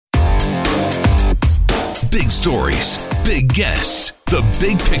stories, big guests, the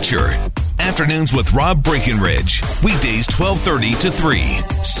big picture. Afternoons with Rob Breckenridge. Weekdays 1230 to 3,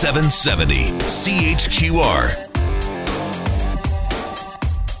 770 CHQR.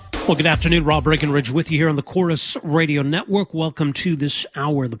 Well, good afternoon. Rob Breckenridge with you here on the Chorus Radio Network. Welcome to this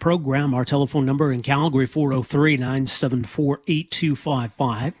hour of the program. Our telephone number in Calgary,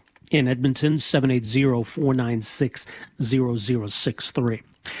 403-974-8255. In Edmonton, 780-496-0063.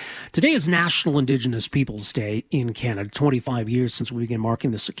 Today is National Indigenous Peoples Day in Canada, 25 years since we began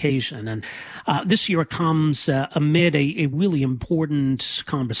marking this occasion. And this year it comes amid a really important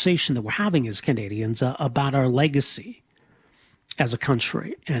conversation that we're having as Canadians about our legacy as a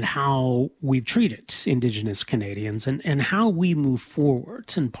country and how we've treated Indigenous Canadians and how we move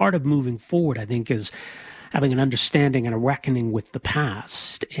forward. And part of moving forward, I think, is having an understanding and a reckoning with the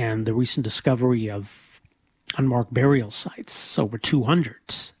past and the recent discovery of unmarked burial sites, over 200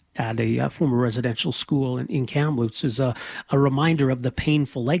 at a former residential school in Kamloops, is a reminder of the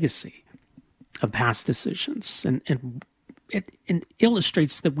painful legacy of past decisions. And it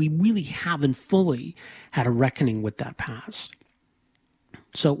illustrates that we really haven't fully had a reckoning with that past.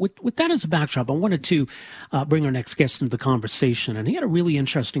 So with that as a backdrop, I wanted to bring our next guest into the conversation. And he had a really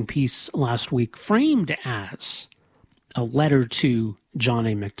interesting piece last week framed as a letter to John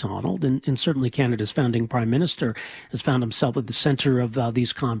A. Macdonald. And certainly Canada's founding prime minister has found himself at the center of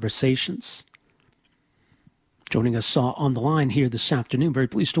these conversations. Joining us on the line here this afternoon, very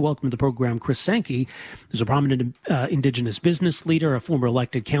pleased to welcome to the program Chris Sankey, who's a prominent Indigenous business leader, a former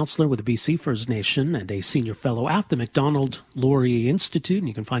elected councillor with the BC First Nation, and a senior fellow at the Macdonald-Laurier Institute. And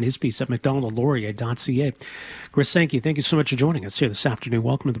you can find his piece at macdonaldlaurier.ca. Chris Sankey, thank you so much for joining us here this afternoon.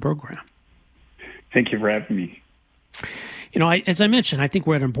 Welcome to the program. Thank you for having me. You know, as I mentioned, I think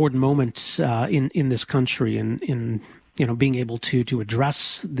we're at an important moment in this country in being able to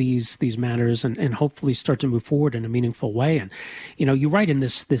address these matters and hopefully start to move forward in a meaningful way. And, you write in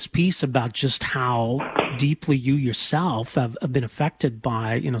this piece about just how deeply you yourself have been affected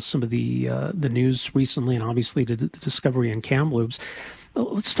by, some of the news recently and obviously the discovery in Kamloops.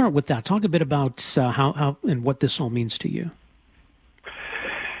 Let's start with that. Talk a bit about how and what this all means to you.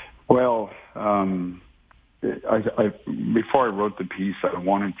 Well, I before I wrote the piece, I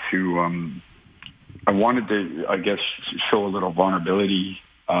wanted to, I guess, show a little vulnerability.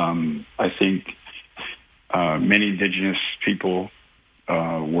 I think many Indigenous people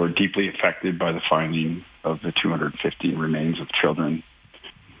were deeply affected by the finding of the 250 remains of children.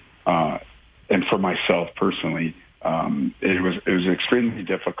 And for myself personally, it was extremely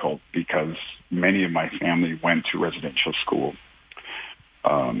difficult because many of my family went to residential school.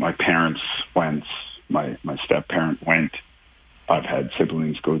 My parents went. My step-parent went. I've had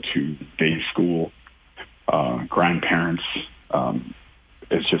siblings go to day school. Grandparents,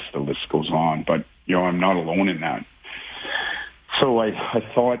 it's just the list goes on. But, I'm not alone in that. So I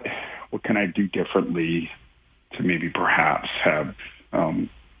thought, what can I do differently to maybe perhaps have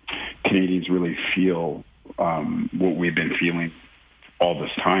Canadians really feel what we've been feeling all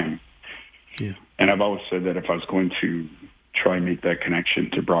this time? Yeah. And I've always said that if I was going to try and make that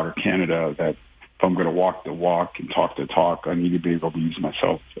connection to broader Canada, that if I'm going to walk the walk and talk the talk, I need to be able to use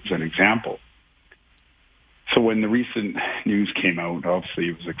myself as an example. So when the recent news came out, obviously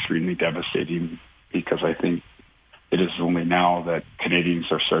it was extremely devastating because I think it is only now that Canadians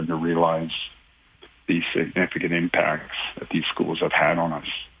are starting to realize the significant impacts that these schools have had on us.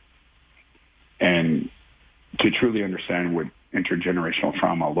 And to truly understand what intergenerational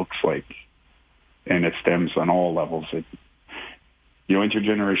trauma looks like, and it stems on all levels.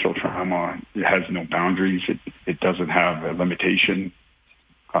 Intergenerational trauma, it has no boundaries. It doesn't have a limitation.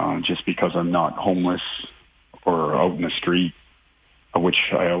 Just because I'm not homeless or out in the street,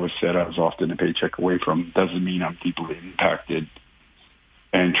 which I always said I was often a paycheck away from, doesn't mean I'm deeply impacted.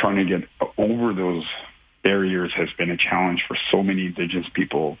 And trying to get over those barriers has been a challenge for so many Indigenous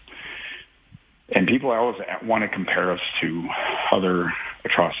people. And people always want to compare us to other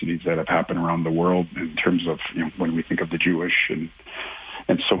atrocities that have happened around the world in terms of, when we think of the Jewish and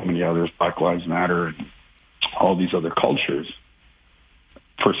so many others, Black Lives Matter, and all these other cultures.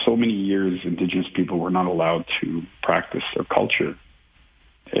 For so many years, Indigenous people were not allowed to practice their culture.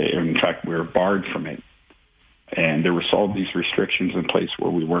 In fact, we were barred from it. And there was all these restrictions in place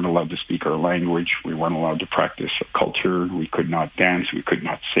where we weren't allowed to speak our language. We weren't allowed to practice our culture. We could not dance. We could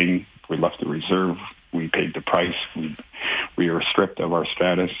not sing. We left the reserve. We paid the price. We were stripped of our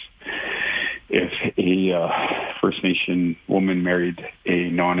status. If a First Nation woman married a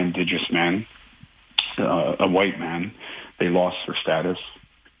non-Indigenous man, a white man, they lost their status.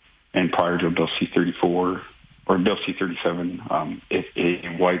 And prior to Bill C-34 or Bill C-37, if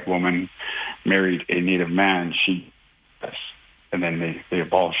a white woman married a Native man, she, and then they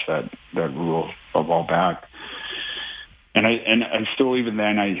abolished that rule a while back. And I still, even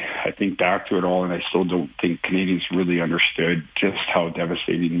then, I think back to it all, and I still don't think Canadians really understood just how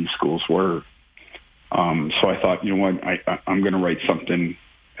devastating these schools were. So I thought, you know what, I'm going to write something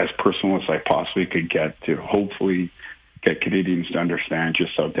as personal as I possibly could get to hopefully get Canadians to understand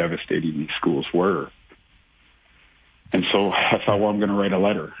just how devastating these schools were. And so I thought, well, I'm going to write a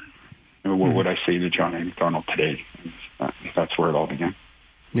letter. You know, what would I say to John A. Macdonald today? That's where it all began.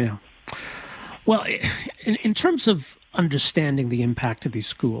 Yeah. Well, in terms of understanding the impact of these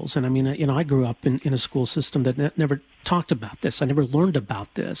schools, and I mean, you know, I grew up in a school system that never talked about this. I never learned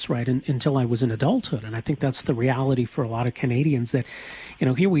about this, right, until I was in adulthood. And I think that's the reality for a lot of Canadians that, you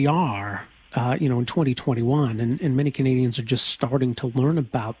know, here we are, you know, in 2021, and many Canadians are just starting to learn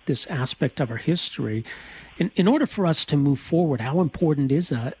about this aspect of our history. In order for us to move forward, how important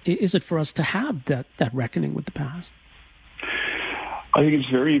is it for us to have that reckoning with the past? I think it's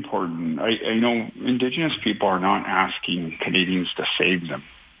very important. I know Indigenous people are not asking Canadians to save them.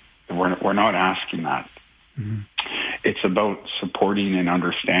 We're not asking that. Mm-hmm. It's about supporting and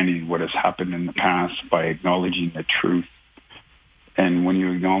understanding what has happened in the past by acknowledging the truth. And when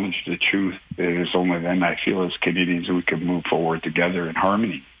you acknowledge the truth, it is only then, I feel, as Canadians, we can move forward together in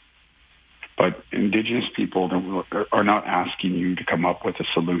harmony. But Indigenous people are not asking you to come up with a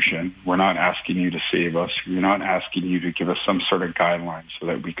solution. We're not asking you to save us. We're not asking you to give us some sort of guidelines so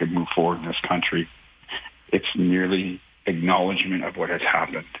that we can move forward in this country. It's merely acknowledgement of what has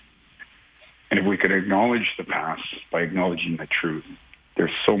happened. And if we could acknowledge the past by acknowledging the truth,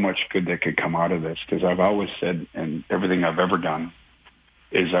 there's so much good that could come out of this. Because I've always said, and everything I've ever done,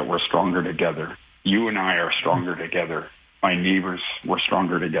 is that we're stronger together. You and I are stronger together. My neighbors, we're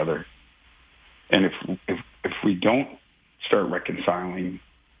stronger together. And if we don't start reconciling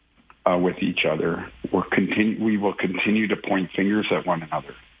with each other, we will continue to point fingers at one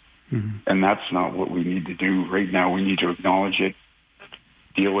another. Mm-hmm. And that's not what we need to do. Right now, we need to acknowledge it,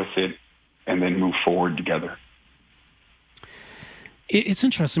 deal with it, and then move forward together. It's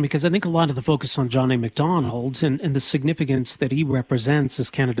interesting because I think a lot of the focus on John A. Macdonald and the significance that he represents as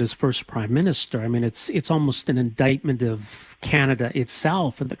Canada's first prime minister. I mean, it's almost an indictment of Canada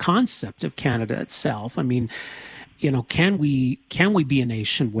itself and the concept of Canada itself. I mean, you know, can we be a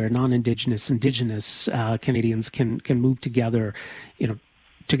nation where non-Indigenous, Indigenous Canadians can move together, you know,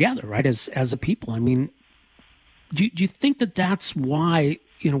 together, right, as a people? I mean, do you think that that's why,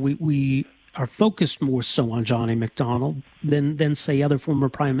 you know, we are focused more so on John A. Macdonald than say other former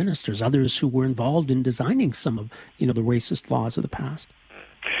prime ministers, others who were involved in designing some of, you know, the racist laws of the past?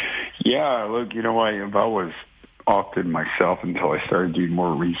 Yeah, look, you know, I've always opted myself until I started doing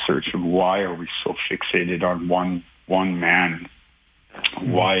more research of why are we so fixated on one man?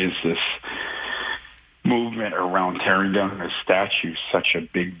 Why is this movement around tearing down the statue such a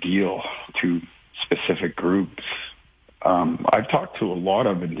big deal to specific groups? I've talked to a lot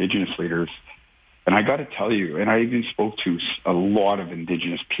of Indigenous leaders, and I got to tell you, and I even spoke to a lot of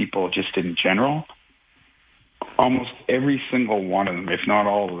Indigenous people just in general. Almost every single one of them, if not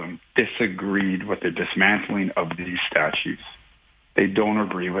all of them, disagreed with the dismantling of these statues. They don't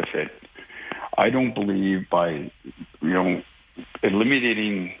agree with it. I don't believe by, you know,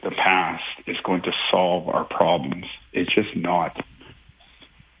 eliminating the past is going to solve our problems. It's just not.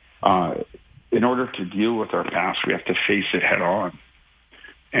 In order to deal with our past, we have to face it head on.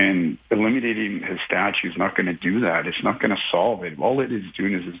 And eliminating his statue is not going to do that. It's not going to solve it. All it is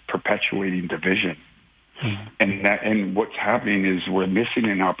doing is perpetuating division. Mm-hmm. And what's happening is we're missing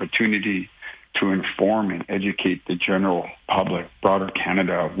an opportunity to inform and educate the general public, broader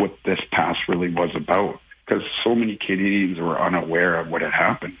Canada, of what this past really was about. Because so many Canadians were unaware of what had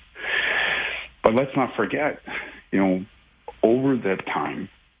happened. But let's not forget, you know, over that time,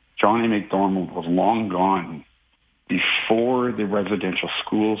 John A. Macdonald was long gone before the residential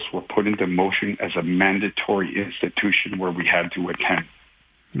schools were put into motion as a mandatory institution where we had to attend.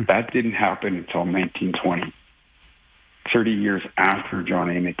 Mm-hmm. That didn't happen until 1920, 30 years after John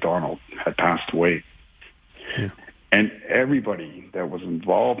A. Macdonald had passed away. Yeah. And everybody that was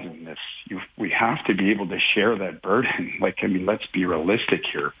involved in this, we have to be able to share that burden. Like, I mean, let's be realistic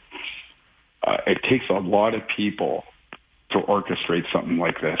here. It takes a lot of people to orchestrate something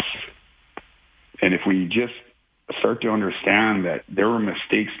like this. And if we just start to understand that there were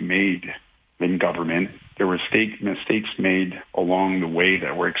mistakes made in government, there were mistakes made along the way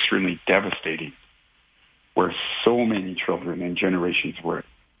that were extremely devastating, where so many children and generations were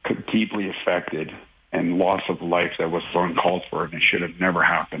deeply affected and loss of life that was uncalled for and it should have never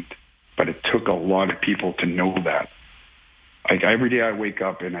happened. But it took a lot of people to know that. Like every day I wake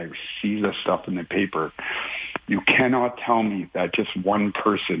up and I see this stuff in the paper. You cannot tell me that just one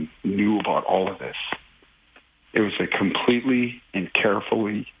person knew about all of this. It was a completely and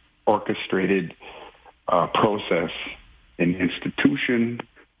carefully orchestrated process, an institution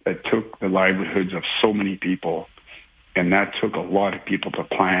that took the livelihoods of so many people, and that took a lot of people to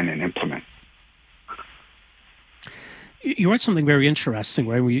plan and implement. You write something very interesting,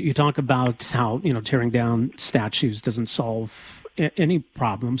 right? Where you talk about how, tearing down statues doesn't solve any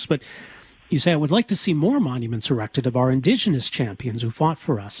problems, but you say, I would like to see more monuments erected of our Indigenous champions who fought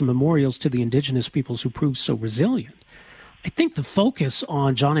for us and memorials to the Indigenous peoples who proved so resilient. I think the focus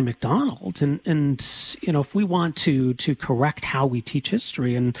on John A. Macdonald and if we want to correct how we teach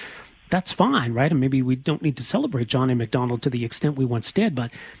history, and that's fine, right? And maybe we don't need to celebrate John A. Macdonald to the extent we once did,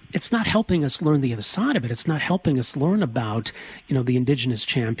 but it's not helping us learn the other side of it. It's not helping us learn about, the Indigenous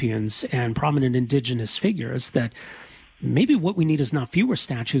champions and prominent Indigenous figures, that maybe what we need is not fewer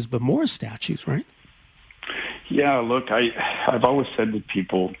statues, but more statues, right? Yeah, look, I've always said to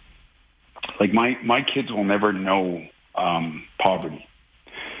people, like my kids will never know poverty.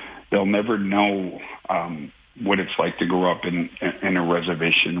 They'll never know what it's like to grow up in a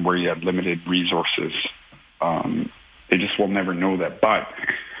reservation where you have limited resources. They just will never know that. But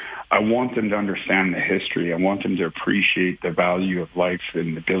I want them to understand the history. I want them to appreciate the value of life,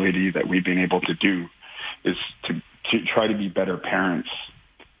 and the ability that we've been able to do is to try to be better parents.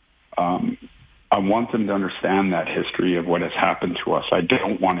 I want them to understand that history of what has happened to us. I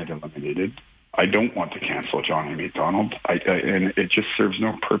don't want it eliminated. I don't want to cancel John A. Macdonald. And it just serves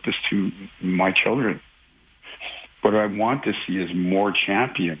no purpose to my children. What I want to see is more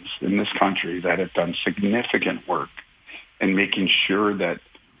champions in this country that have done significant work in making sure that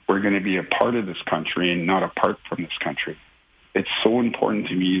we're going to be a part of this country and not apart from this country. It's so important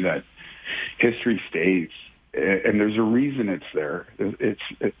to me that history stays. And there's a reason it's there.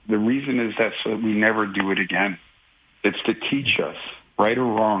 The reason is that so that we never do it again. It's to teach us, right or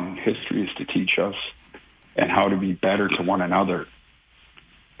wrong. History is to teach us and how to be better to one another.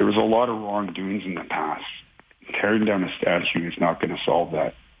 There was a lot of wrongdoings in the past. Tearing down a statue is not going to solve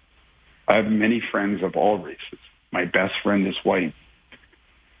that. I have many friends of all races. My best friend is white.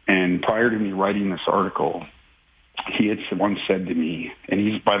 And prior to me writing this article, he had once said to me, and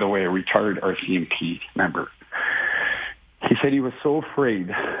he's, by the way, a retired RCMP member, he said he was so afraid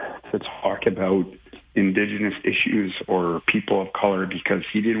to talk about Indigenous issues or people of color because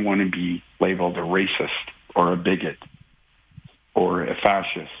he didn't want to be labeled a racist or a bigot or a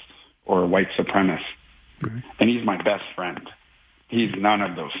fascist or a white supremacist. Mm-hmm. And he's my best friend. He's none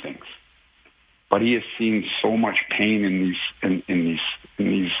of those things. But he has seen so much pain in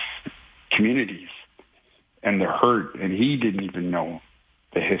these communities and the hurt, and he didn't even know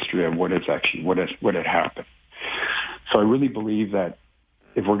the history of what had happened. So I really believe that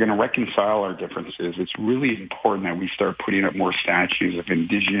if we're going to reconcile our differences, it's really important that we start putting up more statues of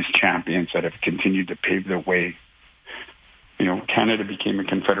Indigenous champions that have continued to pave the way. Canada became a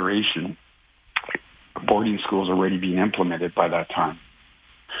confederation. Boarding schools already being implemented by that time.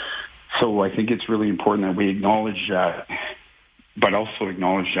 So I think it's really important that we acknowledge that, but also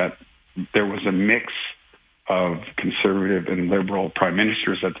acknowledge that there was a mix of conservative and liberal prime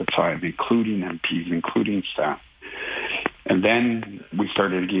ministers at the time, including MPs, including staff. And then we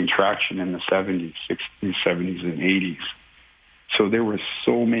started to gain traction in the 70s, 60s, 70s, and 80s. So there were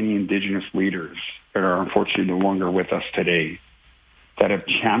so many Indigenous leaders that are unfortunately no longer with us today that have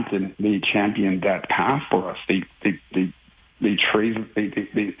championed that path for us. They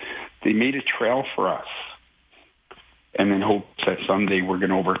made a trail for us, and in hopes that someday we're going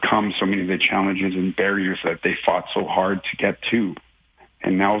to overcome so many of the challenges and barriers that they fought so hard to get to.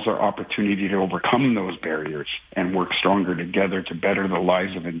 And now's our opportunity to overcome those barriers and work stronger together to better the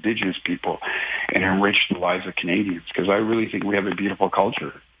lives of Indigenous people and enrich the lives of Canadians. Because I really think we have a beautiful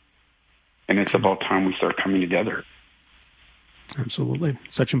culture, and it's about time we start coming together. Absolutely.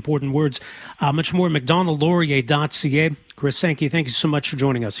 Such important words. Much more at MacDonaldLaurier.ca. Chris Sankey, thank you so much for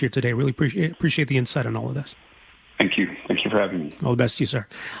joining us here today. Really appreciate the insight on all of this. Thank you. Thank you for having me. All the best to you, sir.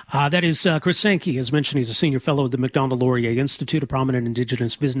 That is Chris Sankey. As mentioned, he's a senior fellow at the Macdonald-Laurier Institute, a prominent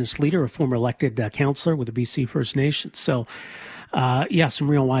Indigenous business leader, a former elected councillor with the BC First Nations. So,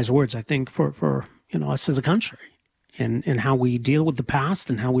 some real wise words, I think, for us as a country and how we deal with the past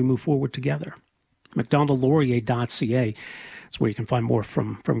and how we move forward together. MacDonaldLaurier.ca is where you can find more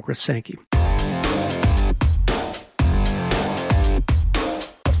from Chris Sankey.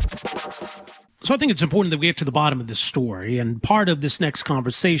 So I think it's important that we get to the bottom of this story, and part of this next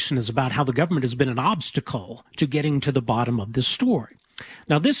conversation is about how the government has been an obstacle to getting to the bottom of this story.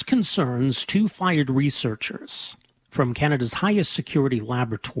 Now, this concerns two fired researchers from Canada's highest security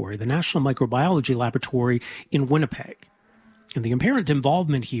laboratory, the National Microbiology Laboratory in Winnipeg, and the apparent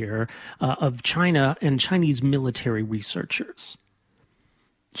involvement here of China and Chinese military researchers.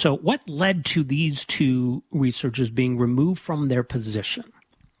 So what led to these two researchers being removed from their position?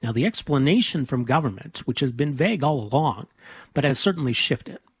 Now, the explanation from government, which has been vague all along, but has certainly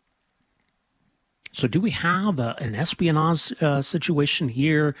shifted. So do we have an espionage situation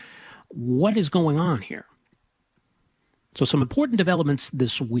here? What is going on here? So some important developments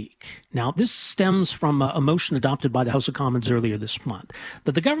this week. Now, this stems from a motion adopted by the House of Commons earlier this month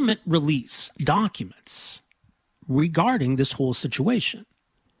that the government release documents regarding this whole situation.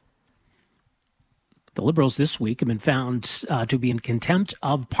 The Liberals this week have been found to be in contempt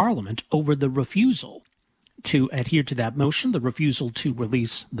of Parliament over the refusal to adhere to that motion, the refusal to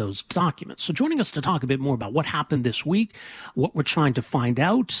release those documents. So joining us to talk a bit more about what happened this week, what we're trying to find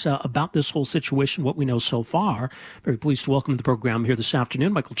out about this whole situation, what we know so far, very pleased to welcome to the program here this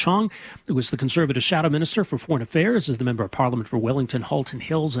afternoon Michael Chong, who is the Conservative Shadow Minister for Foreign Affairs, is the Member of Parliament for Wellington, Halton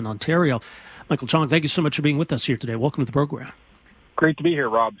Hills in Ontario. Michael Chong, thank you so much for being with us here today. Welcome to the program. Great to be here,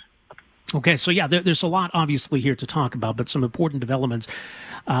 Rob. Okay, so yeah, there's a lot obviously here to talk about, but some important developments.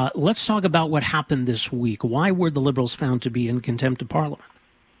 Let's talk about what happened this week. Why were the Liberals found to be in contempt of Parliament?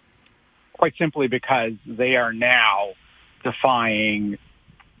 Quite simply because they are now defying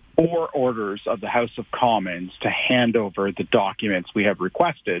 4 orders of the House of Commons to hand over the documents we have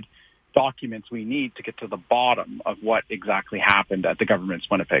requested, documents we need to get to the bottom of what exactly happened at the government's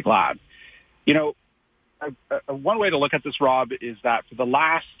Winnipeg lab. You know, one way to look at this, Rob, is that for the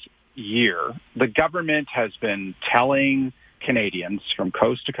last year, the government has been telling Canadians from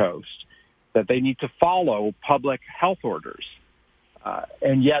coast to coast that they need to follow public health orders.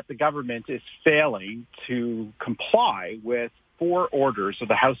 And yet the government is failing to comply with 4 orders of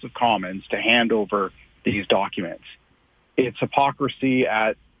the House of Commons to hand over these documents. It's hypocrisy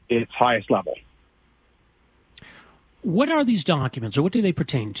at its highest level. What are these documents, or what do they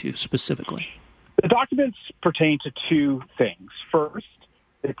pertain to specifically? The documents pertain to 2 things. First,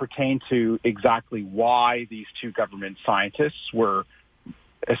 they pertain to exactly why these 2 government scientists were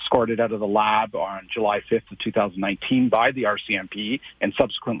escorted out of the lab on July 5th of 2019 by the RCMP and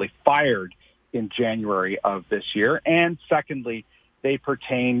subsequently fired in January of this year. And secondly, they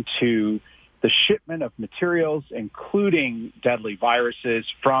pertain to the shipment of materials, including deadly viruses,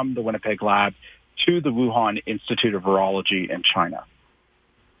 from the Winnipeg lab to the Wuhan Institute of Virology in China.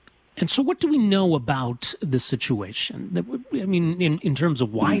 And so what do we know about the situation? I mean, in terms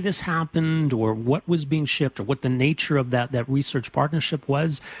of why this happened or what was being shipped or what the nature of that research partnership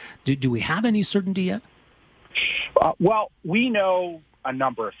was, do we have any certainty yet? Well, we know a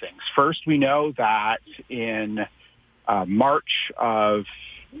number of things. First, we know that in March of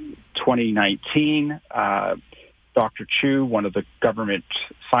 2019, Dr. Chu, one of the government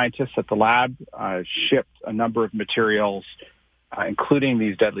scientists at the lab, shipped a number of materials including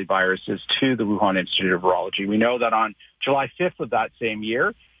these deadly viruses, to the Wuhan Institute of Virology. We know that on July 5th of that same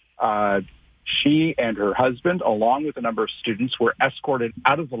year, she and her husband, along with a number of students, were escorted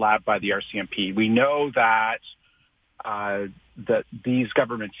out of the lab by the RCMP. We know that these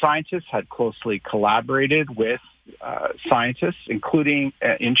government scientists had closely collaborated with scientists, including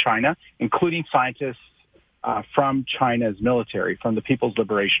in China, including scientists from China's military, from the People's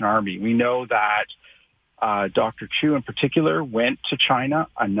Liberation Army. We know that Dr. Chu in particular went to China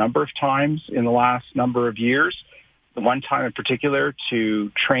a number of times in the last number of years, the one time in particular to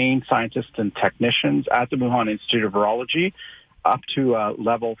train scientists and technicians at the Wuhan Institute of Virology up to a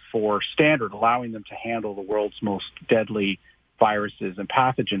level 4 standard, allowing them to handle the world's most deadly viruses and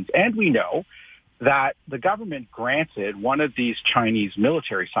pathogens. And we know that the government granted one of these Chinese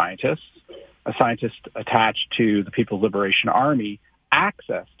military scientists, a scientist attached to the People's Liberation Army,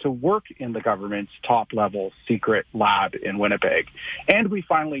 access to work in the government's top-level secret lab in Winnipeg. And we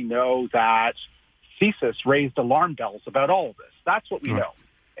finally know that CSIS raised alarm bells about all of this. That's what we know.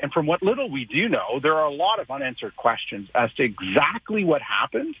 And from what little we do know, there are a lot of unanswered questions as to exactly what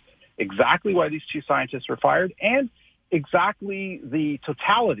happened, exactly why these 2 scientists were fired, and exactly the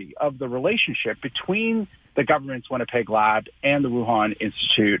totality of the relationship between the government's Winnipeg lab and the Wuhan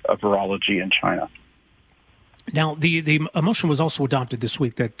Institute of Virology in China. Now, the motion was also adopted this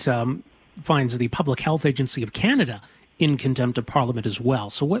week that finds the Public Health Agency of Canada in contempt of Parliament as well.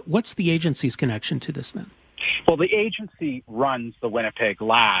 So what's the agency's connection to this then? Well, the agency runs the Winnipeg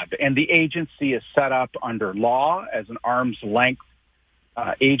lab, and the agency is set up under law as an arm's length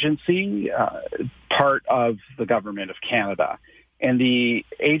agency, part of the Government of Canada. And the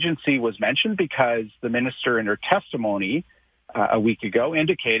agency was mentioned because the minister in her testimony a week ago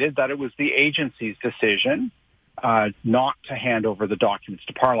indicated that it was the agency's decision not to hand over the documents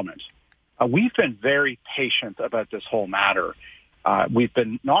to Parliament. We've been very patient about this whole matter. We've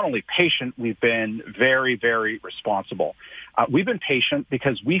been not only patient, we've been very, very responsible. We've been patient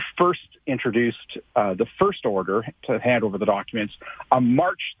because we first introduced the first order to hand over the documents on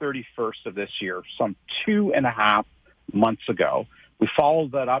March 31st of this year, some 2.5 months ago. We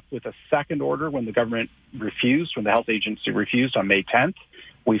followed that up with a second order when the government refused, when the health agency refused on May 10th.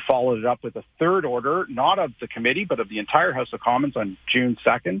 We followed it up with a third order, not of the committee, but of the entire House of Commons on June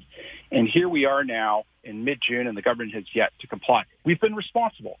 2nd. And here we are now in mid-June, and the government has yet to comply. We've been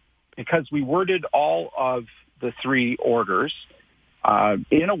responsible because we worded all of the three orders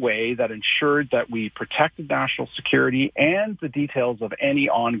in a way that ensured that we protected national security and the details of any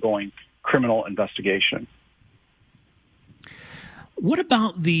ongoing criminal investigation. What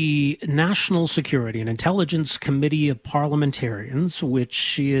about the National Security and Intelligence Committee of Parliamentarians,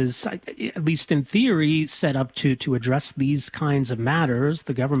 which is, at least in theory, set up to address these kinds of matters?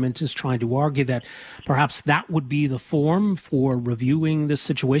 The government is trying to argue that perhaps that would be the form for reviewing this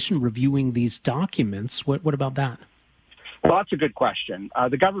situation, reviewing these documents. What about that? Well, that's a good question.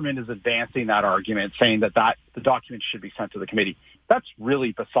 The government is advancing that argument, saying that the documents should be sent to the committee. That's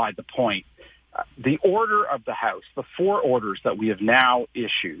really beside the point. The order of the House, the four orders that we have now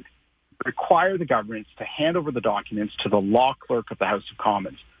issued, require the government to hand over the documents to the law clerk of the House of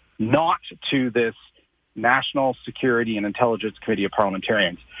Commons, not to this National Security and Intelligence Committee of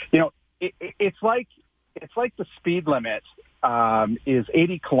Parliamentarians. You know, it's like the speed limit is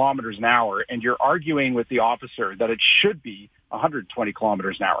 80 kilometers an hour, and you're arguing with the officer that it should be 120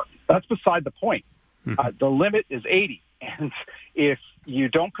 kilometers an hour. That's beside the point. The limit is 80. And if you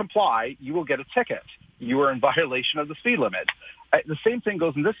don't comply, you will get a ticket. You are in violation of the speed limit. The same thing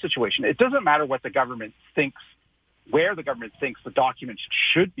goes in this situation. It doesn't matter what the government thinks, where the government thinks the documents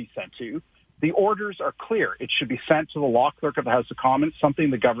should be sent to. The orders are clear. It should be sent to the law clerk of the House of Commons, something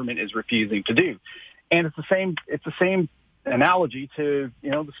the government is refusing to do. And it's the same analogy to,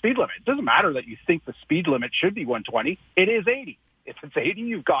 the speed limit. It doesn't matter that you think the speed limit should be 120. It is 80. If it's 80,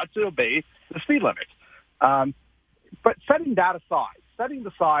 you've got to obey the speed limit. But setting that aside,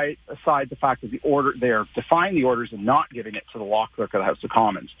 aside the fact that they're defying the orders and not giving it to the law clerk of the House of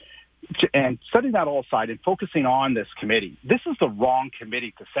Commons, and setting that all aside and focusing on this committee, this is the wrong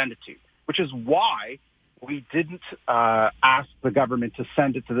committee to send it to, which is why we didn't ask the government to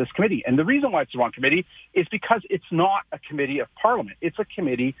send it to this committee. And the reason why it's the wrong committee is because it's not a committee of Parliament. It's a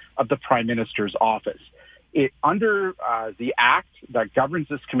committee of the Prime Minister's office. Under the act that governs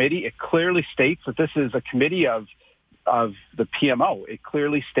this committee, it clearly states that this is a committee of the PMO. It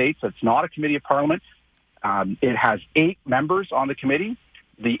clearly states it's not a committee of Parliament. It has 8 members on the committee.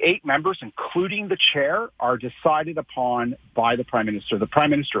 The 8 members, including the chair, are decided upon by the Prime Minister. The Prime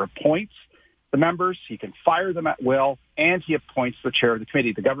Minister appoints the members. He can fire them at will, and he appoints the chair of the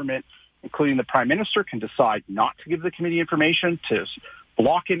committee. The government, including the Prime Minister, can decide not to give the committee information, to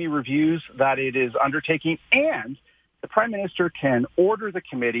block any reviews that it is undertaking, and the Prime Minister can order the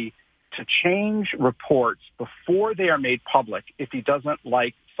committee to change reports before they are made public if he doesn't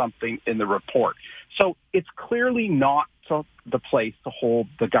like something in the report. So it's clearly not the place to hold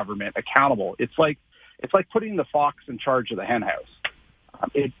the government accountable. It's like putting the fox in charge of the hen house.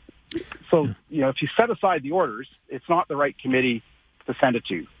 If you set aside the orders, it's not the right committee to send it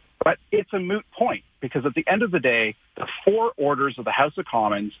to. But it's a moot point because at the end of the day, the 4 orders of the House of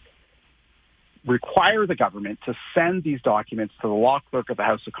Commons require the government to send these documents to the law clerk of the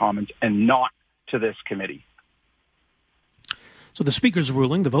House of Commons and not to this committee. So the Speaker's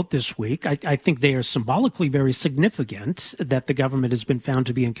ruling, the vote this week, I think they are symbolically very significant that the government has been found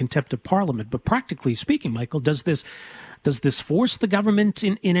to be in contempt of Parliament. But practically speaking, Michael, does this force the government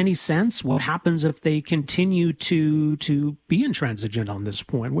in any sense? What happens if they continue to be intransigent on this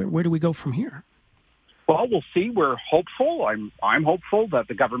point? Where do we go from here? Well, we'll see. We're hopeful. I'm hopeful that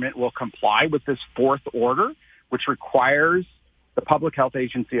the government will comply with this 4th order, which requires the Public Health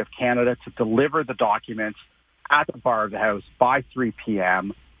Agency of Canada to deliver the documents at the bar of the House by 3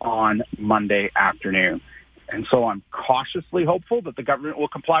 p.m. on Monday afternoon. And so I'm cautiously hopeful that the government will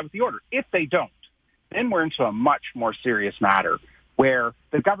comply with the order. If they don't, then we're into a much more serious matter where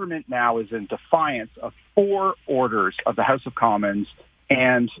the government now is in defiance of 4 orders of the House of Commons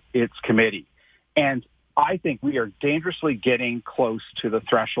and its committee. And I think we are dangerously getting close to the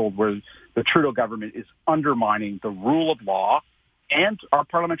threshold where the Trudeau government is undermining the rule of law and our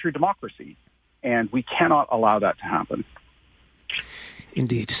parliamentary democracy. And we cannot allow that to happen.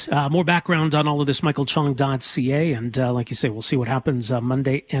 Indeed. More background on all of this, michaelchong.ca. And like you say, we'll see what happens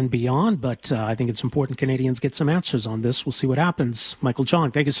Monday and beyond. But I think it's important Canadians get some answers on this. We'll see what happens. Michael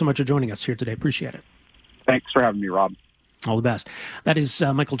Chong, thank you so much for joining us here today. Appreciate it. Thanks for having me, Rob. All the best. That is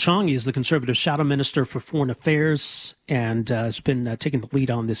Michael Chong. He is the Conservative Shadow Minister for Foreign Affairs and has been taking the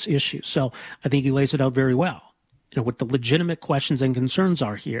lead on this issue. So I think he lays it out very well. What the legitimate questions and concerns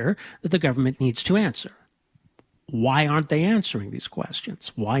are here that the government needs to answer. Why aren't they answering these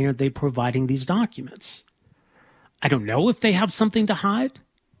questions? Why aren't they providing these documents? I don't know if they have something to hide,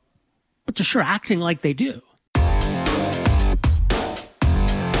 but they're sure acting like they do.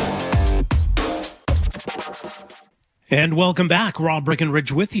 And welcome back. Rob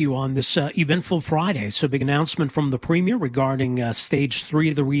Breckenridge with you on this eventful Friday. So big announcement from the Premier regarding Stage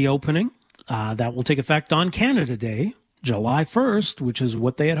 3 of the reopening. That will take effect on Canada Day, July 1st, which is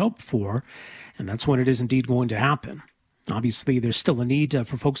what they had hoped for. And that's when it is indeed going to happen. Obviously, there's still a need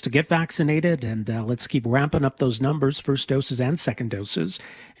for folks to get vaccinated, and let's keep ramping up those numbers, first doses and second doses.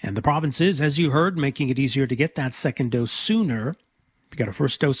 And the province is, as you heard, making it easier to get that second dose sooner. If you got a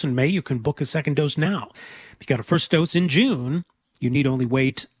first dose in May, you can book a second dose now. If you got a first dose in June, you need only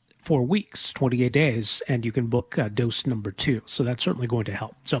wait 4 weeks, 28 days, and you can book dose number 2. So that's certainly going to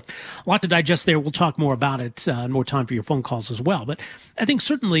help. So a lot to digest there. We'll talk more about it and more time for your phone calls as well. But I think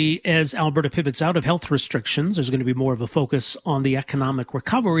certainly as Alberta pivots out of health restrictions, there's going to be more of a focus on the economic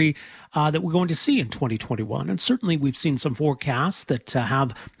recovery that we're going to see in 2021. And certainly we've seen some forecasts that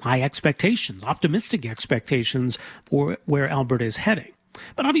have high expectations, optimistic expectations for where Alberta is heading.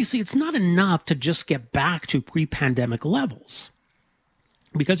 But obviously it's not enough to just get back to pre-pandemic levels.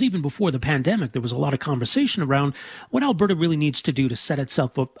 Because even before the pandemic, there was a lot of conversation around what Alberta really needs to do to set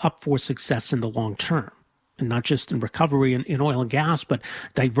itself up for success in the long term. And not just in recovery in oil and gas, but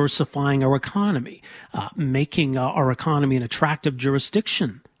diversifying our economy, making our economy an attractive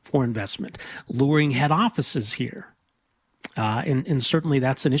jurisdiction for investment, luring head offices here. And certainly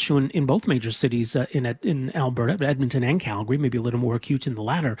that's an issue in both major cities in Alberta, Edmonton and Calgary, maybe a little more acute in the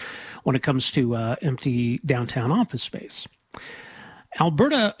latter when it comes to empty downtown office space.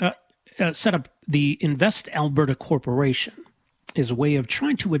 Alberta set up the Invest Alberta Corporation as a way of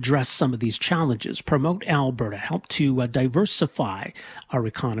trying to address some of these challenges, promote Alberta, help to diversify our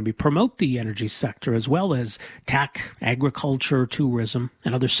economy, promote the energy sector, as well as tech, agriculture, tourism,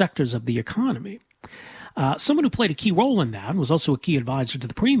 and other sectors of the economy. Someone who played a key role in that and was also a key advisor to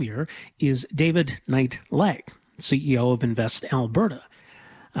the Premier is David Knight-Legg, CEO of Invest Alberta.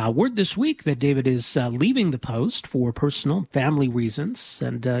 Word this week that David is leaving the post for personal family reasons,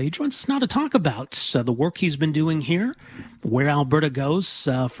 and he joins us now to talk about the work he's been doing here, where Alberta goes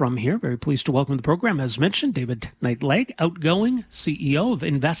from here. Very pleased to welcome to the program, as mentioned, David Knight-Legg, outgoing CEO of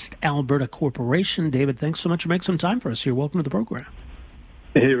Invest Alberta Corporation. David, thanks so much for making some time for us here. Welcome to the program.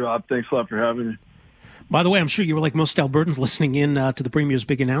 Hey, Rob. Thanks a lot for having me. By the way, I'm sure you were like most Albertans listening in to the Premier's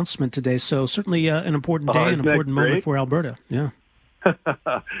big announcement today, so certainly an important day, an important moment for Alberta. Yeah.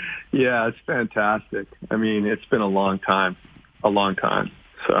 Yeah, it's fantastic. I mean, it's been a long time.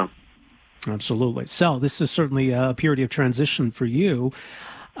 So, absolutely. So this is certainly a period of transition for you.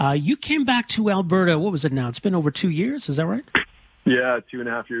 You came back to Alberta. What was it now? It's been over 2 years. Is that right? Yeah,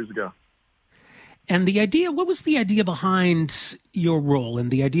 2.5 years ago. And the idea, what was the idea behind your role and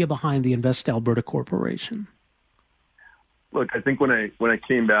the idea behind the Invest Alberta Corporation? Look, I think when I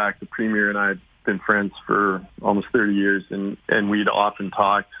came back, the Premier and I had been friends for almost 30 years, and we'd often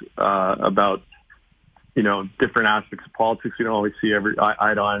talked about, different aspects of politics. We don't always see eye to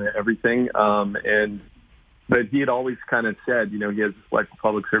eye on everything. But he had always kind of said, he has this elected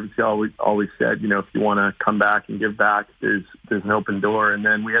public service. He always said, if you want to come back and give back, there's an open door. And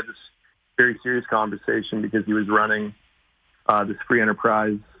then we had this very serious conversation because he was running this free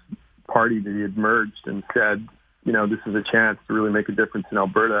enterprise party that he had merged and said, this is a chance to really make a difference in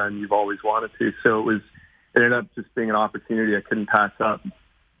Alberta, and you've always wanted to. So it ended up just being an opportunity I couldn't pass up,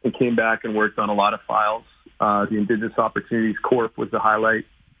 and came back and worked on a lot of files. The Indigenous Opportunities Corp was the highlight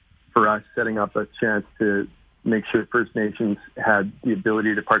for us, setting up a chance to make sure First Nations had the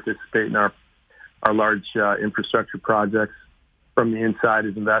ability to participate in our large infrastructure projects from the inside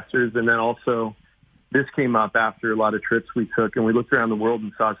as investors. And then also this came up after a lot of trips we took, and we looked around the world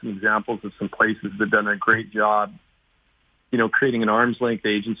and saw some examples of some places that have done a great job, creating an arm's length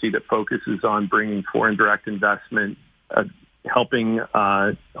agency that focuses on bringing foreign direct investment, helping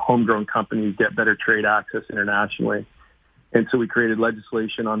homegrown companies get better trade access internationally. And so we created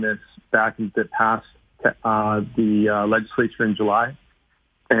legislation on this back that passed the legislature in July.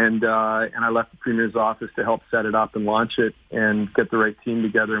 And I left the Premier's office to help set it up and launch it and get the right team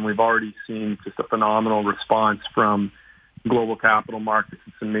together. And we've already seen just a phenomenal response from global capital markets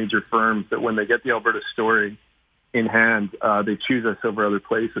and some major firms that when they get the Alberta story in hand, they choose us over other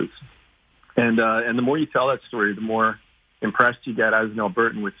places. And the more you tell that story, the more impressed you get as an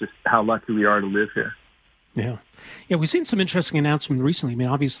Albertan with just how lucky we are to live here. Yeah. Yeah, we've seen some interesting announcements recently. I mean,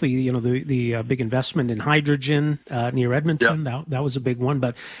 obviously, the big investment in hydrogen near Edmonton, that was a big one.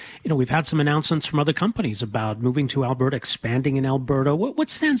 But, we've had some announcements from other companies about moving to Alberta, expanding in Alberta. What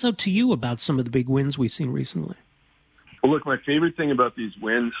stands out to you about some of the big wins we've seen recently? Well, look, my favorite thing about these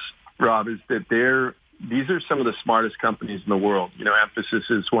wins, Rob, is that these are some of the smartest companies in the world. Emphasis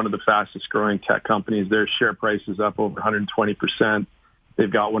is one of the fastest growing tech companies. Their share price is up over 120%.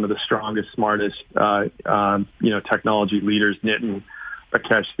 They've got one of the strongest, smartest, technology leaders, Nitin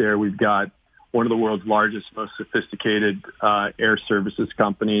Rakesh there. We've got one of the world's largest, most sophisticated air services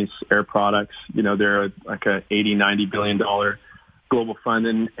companies, Air Products. They're like a $80-90 billion global fund,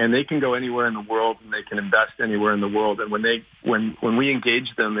 and they can go anywhere in the world, and they can invest anywhere in the world. And when we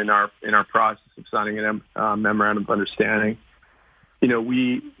engage them in our process of signing a memorandum of understanding,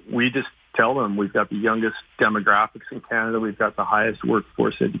 we just tell them we've got the youngest demographics in Canada. We've got the highest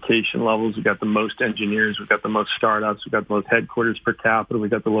workforce education levels. We've got the most engineers. We've got the most startups. We've got the most headquarters per capita. We've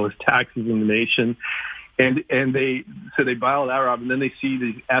got the lowest taxes in the nation. And they buy all that, Rob, and then they see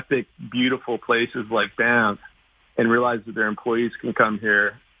these epic, beautiful places like Banff and realize that their employees can come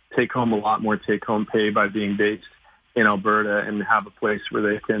here, take home a lot more take-home pay by being based in Alberta and have a place where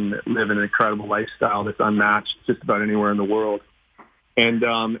they can live an incredible lifestyle that's unmatched just about anywhere in the world. And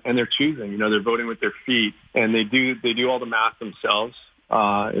they're choosing, they're voting with their feet, and they do all the math themselves.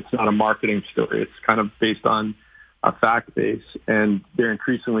 It's not a marketing story. It's kind of based on a fact base, and they're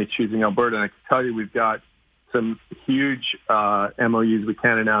increasingly choosing Alberta. And I can tell you, we've got some huge MOUs we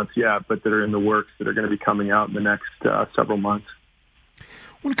can't announce yet, but that are in the works that are going to be coming out in the next several months.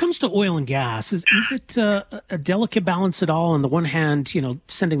 When it comes to oil and gas, is it a delicate balance at all? On the one hand,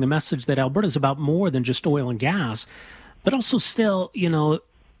 sending the message that Alberta is about more than just oil and gas, but also still,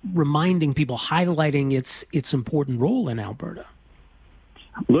 reminding people, highlighting its important role in Alberta.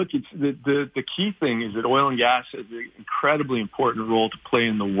 Look, it's the key thing is that oil and gas has an incredibly important role to play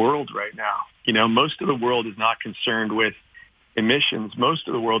in the world right now. Most of the world is not concerned with emissions. Most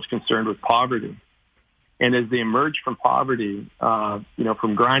of the world's concerned with poverty. And as they emerge from poverty,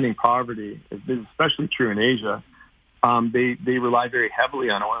 from grinding poverty, this is especially true in Asia, they rely very heavily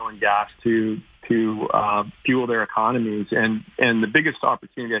on oil and gas to fuel their economies. And the biggest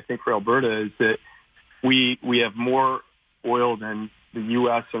opportunity, I think, for Alberta is that we have more oil than the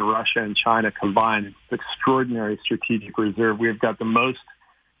U.S. and Russia and China combined. It's an extraordinary strategic reserve. We've got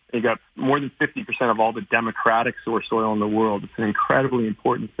more than 50% of all the democratic source oil in the world. It's an incredibly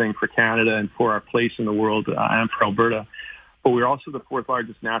important thing for Canada and for our place in the world and for Alberta. But we're also the fourth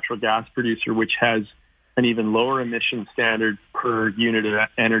largest natural gas producer, which has an even lower emission standard per unit of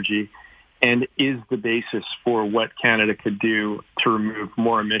energy, and is the basis for what Canada could do to remove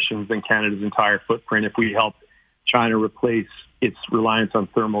more emissions than Canada's entire footprint if we help China replace its reliance on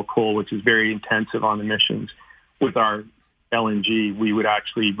thermal coal, which is very intensive on emissions. With our LNG, we would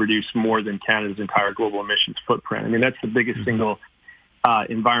actually reduce more than Canada's entire global emissions footprint. I mean, that's the biggest single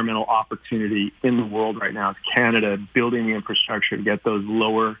environmental opportunity in the world right now is Canada building the infrastructure to get those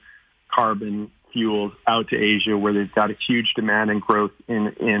lower carbon fuels out to Asia, where they've got a huge demand and growth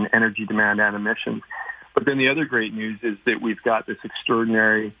in energy demand and emissions. But then the other great news is that we've got this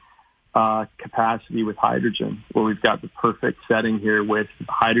extraordinary capacity with hydrogen, where we've got the perfect setting here with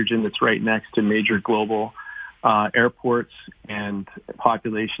hydrogen that's right next to major global airports and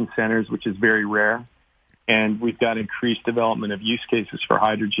population centers, which is very rare. And we've got increased development of use cases for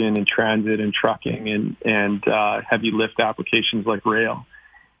hydrogen in transit and trucking and heavy lift applications like rail.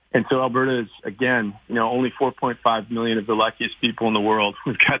 And so Alberta is, again, only 4.5 million of the luckiest people in the world.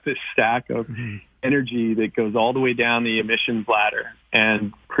 We've got this stack of energy that goes all the way down the emissions ladder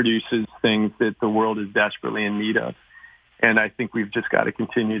and produces things that the world is desperately in need of. And I think we've just got to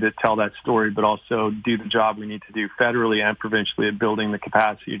continue to tell that story, but also do the job we need to do federally and provincially at building the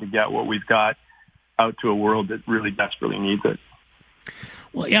capacity to get what we've got out to a world that really desperately needs it.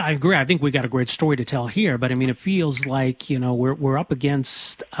 Well, yeah, I agree. I think we got a great story to tell here, but I mean, it feels like, we're up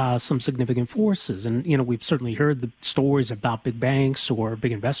against some significant forces. And, we've certainly heard the stories about big banks or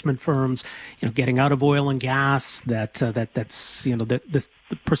big investment firms, getting out of oil and gas, that's, the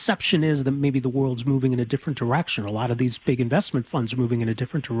perception is that maybe the world's moving in a different direction. A lot of these big investment funds are moving in a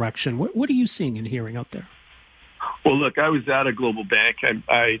different direction. What are you seeing and hearing out there? Well, look, I was at a global bank.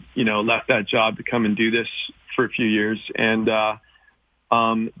 I left that job to come and do this for a few years. And,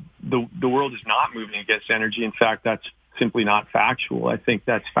 the world is not moving against energy. In fact, that's simply not factual. I think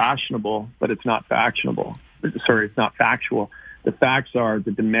that's fashionable, but it's not factionable. Sorry, it's not factual. The facts are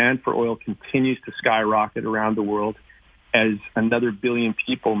the demand for oil continues to skyrocket around the world as another billion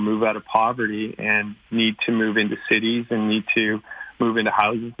people move out of poverty and need to move into cities and need to move into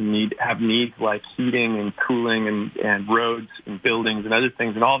houses and have needs like heating and cooling and roads and buildings and other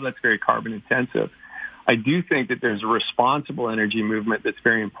things, and all of that's very carbon intensive. I do think that there's a responsible energy movement that's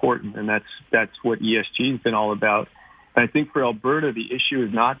very important, and that's what ESG has been all about. And I think for Alberta, the issue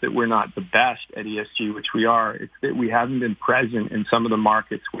is not that we're not the best at ESG, which we are. It's that we haven't been present in some of the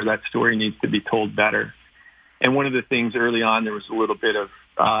markets where that story needs to be told better. And one of the things early on, there was a little bit of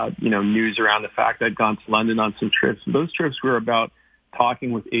news around the fact I'd gone to London on some trips. Those trips were about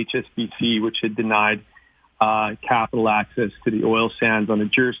talking with HSBC, which had denied capital access to the oil sands on a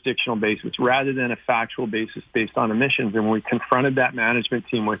jurisdictional basis rather than a factual basis based on emissions. And when we confronted that management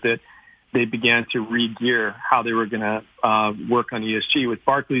team with it, they began to re-gear how they were going to work on ESG. With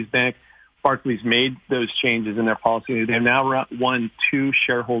Barclays Bank, Barclays made those changes in their policy. They've now won 2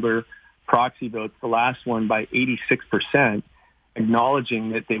 shareholder proxy votes, the last one by 86%, acknowledging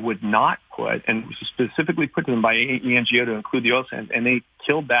that they would not put, and specifically put them by ENGO to include the oil sands, and they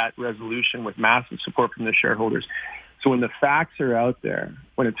killed that resolution with massive support from the shareholders. So when the facts are out there,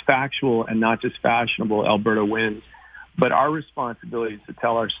 when it's factual and not just fashionable, Alberta wins. But our responsibility is to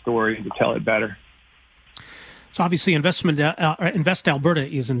tell our story and to tell it better. So obviously, Invest Alberta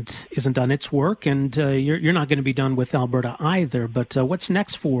isn't done its work, and you're not going to be done with Alberta either. But what's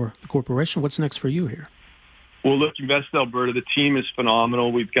next for the corporation? What's next for you here? Well, look, Invest Alberta, the team is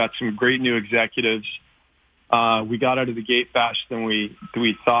phenomenal. We've got some great new executives. We got out of the gate faster than we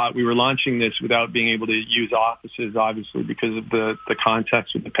thought. We were launching this without being able to use offices, obviously, because of the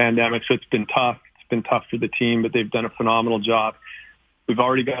context with the pandemic. So it's been tough. It's been tough for the team, but they've done a phenomenal job. We've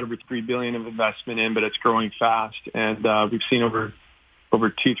already got over $3 billion of investment in, but it's growing fast. And we've seen over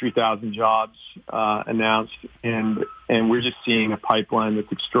 3,000 jobs announced, and we're just seeing a pipeline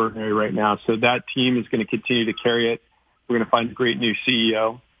that's extraordinary right now. So that team is going to continue to carry it. We're going to find a great new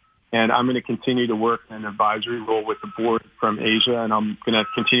CEO, and I'm going to continue to work in an advisory role with the board from Asia, and I'm going to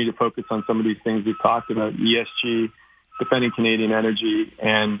continue to focus on some of these things we've talked about: ESG, defending Canadian energy,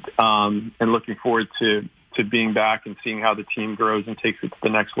 and looking forward to being back and seeing how the team grows and takes it to the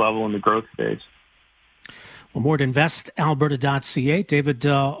next level in the growth phase. Well, more at investalberta.ca. David,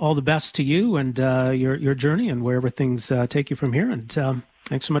 all the best to you and your journey and wherever things take you from here. And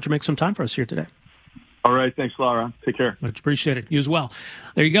thanks so much for making some time for us here today. All right. Thanks, Laura. Take care. Much appreciated. You as well.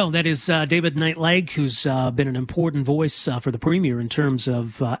 There you go. That is David Knight-Legg, who's been an important voice for the Premier in terms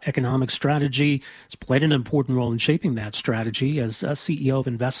of economic strategy. He's played an important role in shaping that strategy as CEO of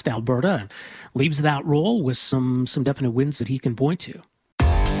Invest Alberta, and leaves that role with some definite wins that he can point to.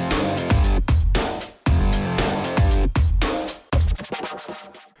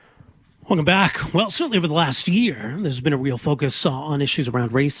 Welcome back. Well, certainly over the last year, there's been a real focus on issues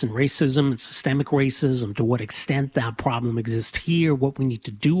around race and racism and systemic racism, to what extent that problem exists here, what we need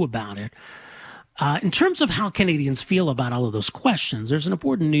to do about it. In terms of how Canadians feel about all of those questions, there's an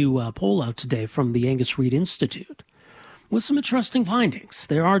important new poll out today from the Angus Reid Institute with some interesting findings.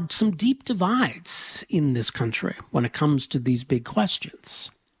 There are some deep divides in this country when it comes to these big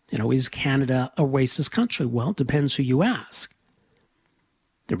questions. Is Canada a racist country? Well, it depends who you ask.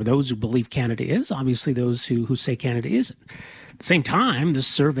 There were those who believe Canada is, obviously those who say Canada isn't. At the same time, this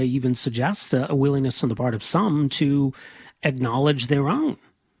survey even suggests a willingness on the part of some to acknowledge their own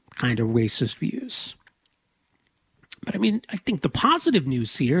kind of racist views. But I think the positive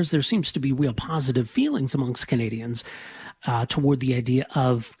news here is there seems to be real positive feelings amongst Canadians toward the idea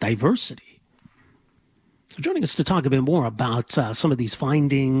of diversity. So joining us to talk a bit more about some of these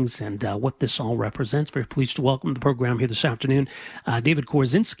findings and what this all represents, very pleased to welcome the program here this afternoon, David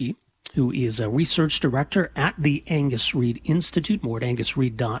Korzinski, who is a research director at the Angus Reid Institute, more at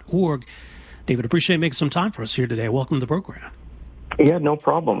angusreid.org. David, appreciate making some time for us here today. Welcome to the program. Yeah, no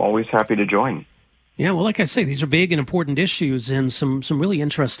problem. Always happy to join. Yeah, well, like I say, these are big and important issues and some really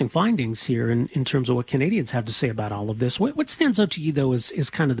interesting findings here in terms of what Canadians have to say about all of this. What stands out to you, though, is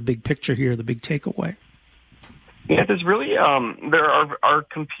kind of the big picture here, the big takeaway? Yeah, there's really there are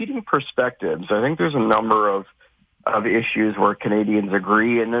competing perspectives. I think there's a number of issues where Canadians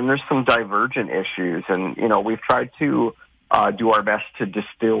agree, and then there's some divergent issues. And we've tried to do our best to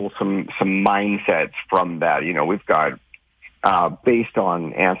distill some mindsets from that. We've got based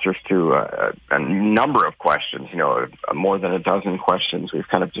on answers to a number of questions. More than a dozen questions. We've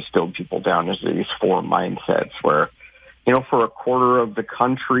kind of distilled people down into these 4 mindsets where, for a quarter of the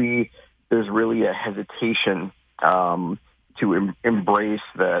country, there's really a hesitation to embrace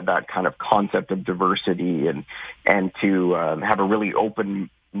that kind of concept of diversity and to have a really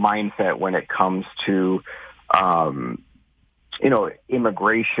open mindset when it comes to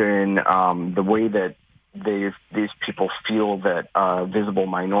immigration, the way that these people feel that visible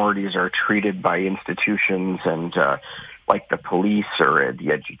minorities are treated by institutions, and like the police or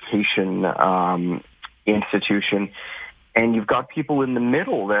the education institution. And you've got people in the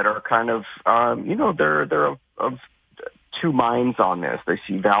middle that are kind of, they're of two minds on this. They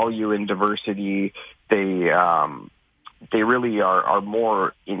see value in diversity. They really are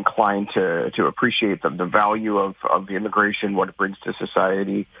more inclined to appreciate the value of the immigration, what it brings to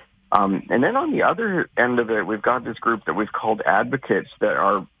society. And then on the other end of it, we've got this group that we've called advocates that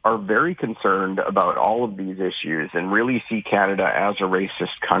are very concerned about all of these issues and really see Canada as a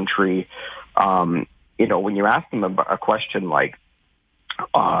racist country. When you ask them a question like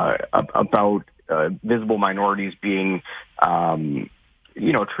about visible minorities being,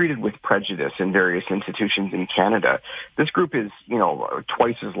 treated with prejudice in various institutions in Canada, this group is,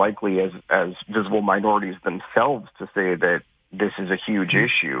 twice as likely as visible minorities themselves to say that this is a huge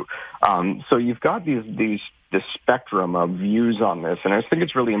issue. So you've got this spectrum of views on this, and I think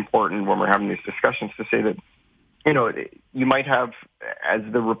it's really important when we're having these discussions to say that, you might have, as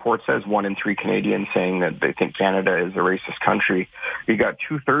the report says, 1 in 3 Canadians saying that they think Canada is a racist country. You got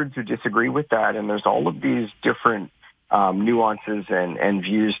 2/3 who disagree with that, and there's all of these different nuances and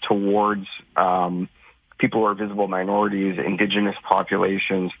views towards people who are visible minorities, Indigenous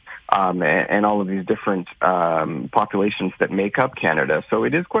populations, and all of these different populations that make up Canada. So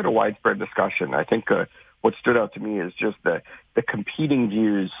it is quite a widespread discussion. I think what stood out to me is just the competing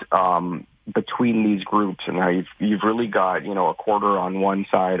views between these groups, and how you've really got, a quarter on one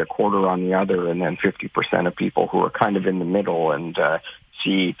side, a quarter on the other, and then 50% of people who are kind of in the middle and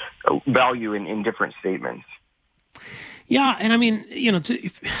see value in different statements. Yeah, and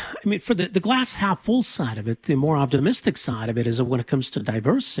for the glass half full side of it, the more optimistic side of it is that when it comes to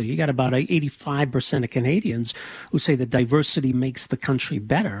diversity, you got about 85% of Canadians who say that diversity makes the country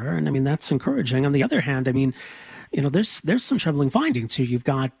better, and that's encouraging. On the other hand, there's some troubling findings here. You've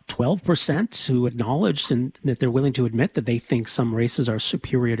got 12% who acknowledge and that they're willing to admit that they think some races are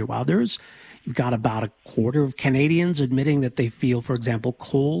superior to others. You've got about a quarter of Canadians admitting that they feel, for example,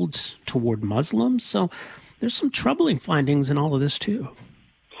 cold toward Muslims. So there's some troubling findings in all of this, too.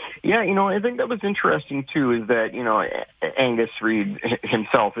 Yeah, I think that was interesting, too, is that, Angus Reid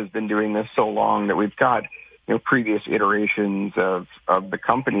himself has been doing this so long that we've got, previous iterations of the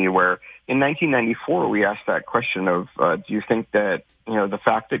company where in 1994 we asked that question of, do you think that, the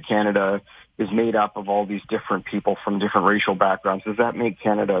fact that Canada is made up of all these different people from different racial backgrounds, does that make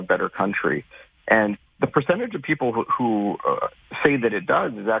Canada a better country? And the percentage of people who say that it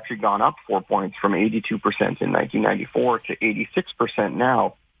does has actually gone up 4 points from 82% in 1994 to 86%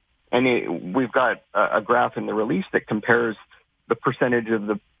 now. And we've got a graph in the release that compares the percentage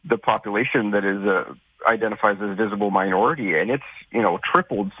of the population that is identifies as visible minority, and it's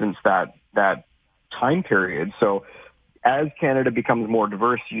tripled since that time period. So as Canada becomes more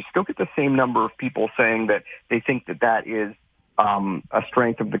diverse, you still get the same number of people saying that they think that is a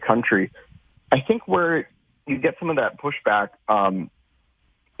strength of the country. I think where you get some of that pushback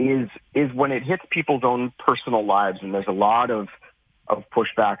is when it hits people's own personal lives, and there's a lot of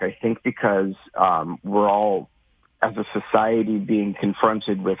pushback, I think, because we're all, as a society, being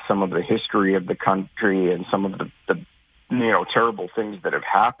confronted with some of the history of the country and some of the terrible things that have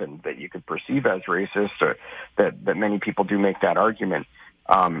happened that you could perceive as racist, or that many people do make that argument.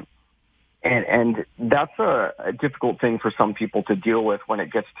 And that's a difficult thing for some people to deal with when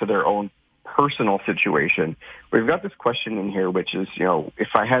it gets to their own personal situation. We've got this question in here, which is,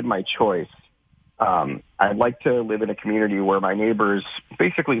 if I had my choice, I'd like to live in a community where my neighbors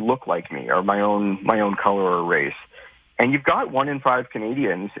basically look like me, or my own color or race. And you've got 1 in 5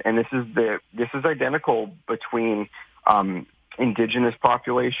 Canadians, and this is identical between Indigenous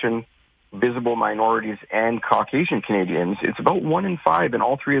population, visible minorities, and Caucasian Canadians. It's about 1 in 5 in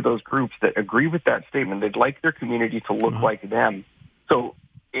all three of those groups that agree with that statement. They'd like their community to look like them. So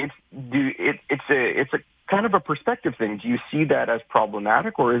it's a kind of a perspective thing. Do you see that as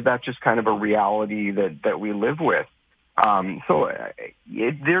problematic, or is that just kind of a reality that we live with?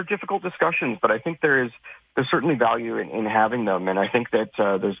 They're difficult discussions, but I think there's certainly value in having them, and I think that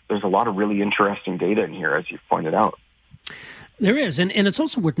there's a lot of really interesting data in here, as you've pointed out. There is, and it's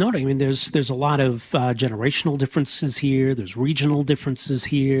also worth noting, there's a lot of generational differences here, there's regional differences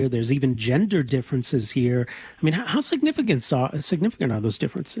here, there's even gender differences here. How significant are those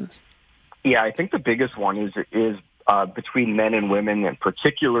differences? Yeah, I think the biggest one is between men and women, and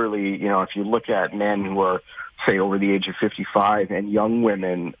particularly, if you look at men who are, say, over the age of 55, and young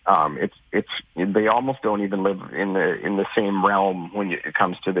women, they almost don't even live in the same realm when it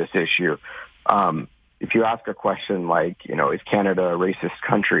comes to this issue. If you ask a question like, is Canada a racist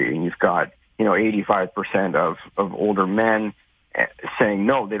country, and you've got 85% of older men saying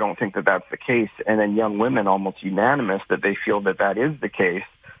no, they don't think that that's the case, and then young women almost unanimous that they feel that that is the case.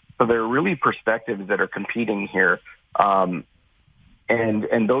 So there are really perspectives that are competing here, and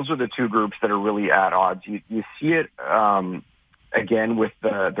those are the two groups that are really at odds. You see it again with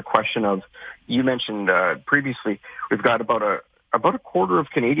the question of, you mentioned previously, we've got about a quarter of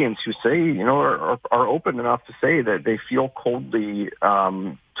Canadians who say, are open enough to say that they feel coldly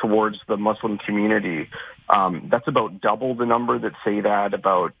towards the Muslim community. That's about double the number that say that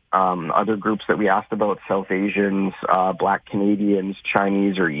about other groups that we asked about, South Asians, Black Canadians,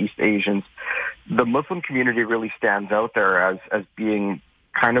 Chinese or East Asians. The Muslim community really stands out there as being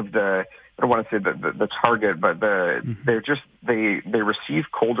kind of I don't want to say the target, but they receive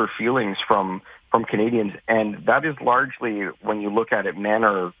colder feelings from Canadians, and that is largely, when you look at it, men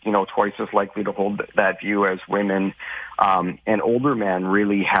are twice as likely to hold that view as women, and older men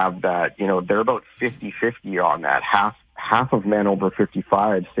really have that. They're about 50-50 on that. Half of men over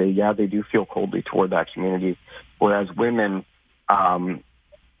 55 say, yeah, they do feel coldly toward that community, whereas women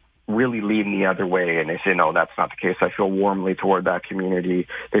really lean the other way, and they say, no, that's not the case. I feel warmly toward that community.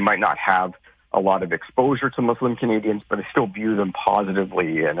 They might not have a lot of exposure to Muslim Canadians, but they still view them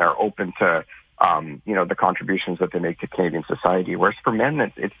positively and are open to the contributions that they make to Canadian society. Whereas for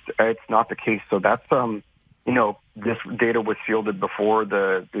men, it's not the case. So that's this data was fielded before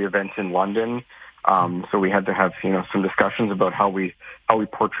the events in London. So we had to have some discussions about how we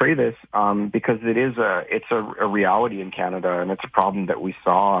portray this, because it's a reality in Canada, and it's a problem that we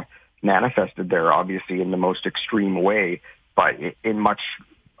saw manifested there, obviously in the most extreme way, but in much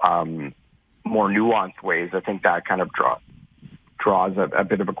more nuanced ways. I think that kind of draws a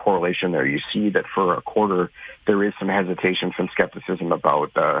bit of a correlation there. You see that for a quarter there is some hesitation, some skepticism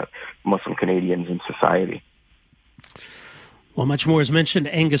about Muslim Canadians in society. Well, much more is mentioned.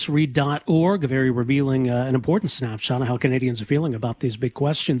 AngusReid.org, very revealing an important snapshot of how Canadians are feeling about these big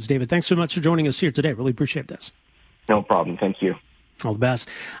questions. David, thanks so much for joining us here today. Really appreciate this. No problem. Thank you. All the best.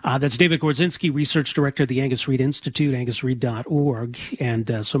 That's David Gorzinski, Research Director of the Angus Reid Institute, AngusReid.org,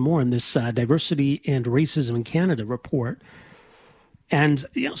 and some more on this Diversity and Racism in Canada report. And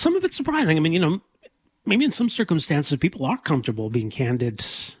some of it's surprising. I mean, maybe in some circumstances people are comfortable being candid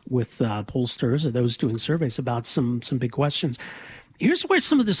with pollsters or those doing surveys about some big questions. Here's where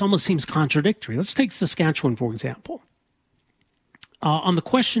some of this almost seems contradictory. Let's take Saskatchewan, for example. On the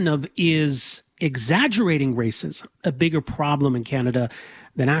question of, is exaggerating racism a bigger problem in Canada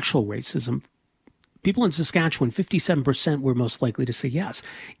than actual racism, people in Saskatchewan, 57% were most likely to say yes.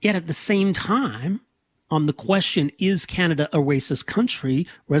 Yet at the same time, on the question, is Canada a racist country,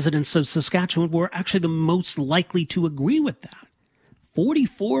 residents of Saskatchewan were actually the most likely to agree with that.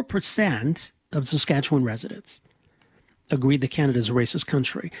 44% of Saskatchewan residents agreed that Canada is a racist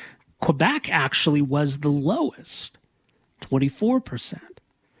country. Quebec actually was the lowest, 24%.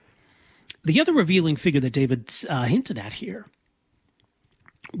 The other revealing figure that David hinted at here,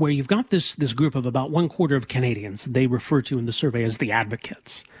 where you've got this group of about 1/4 of Canadians, they refer to in the survey as the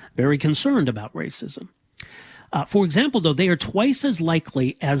advocates, very concerned about racism. For example, though, they are twice as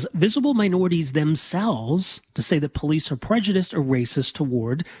likely as visible minorities themselves to say that police are prejudiced or racist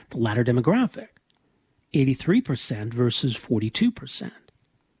toward the latter demographic, 83% versus 42%.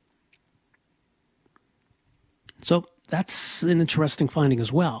 So that's an interesting finding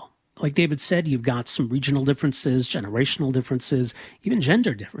as well. Like David said, you've got some regional differences, generational differences, even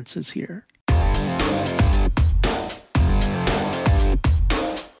gender differences here.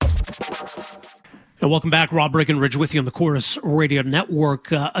 And welcome back. Rob Breckenridge with you on the Chorus Radio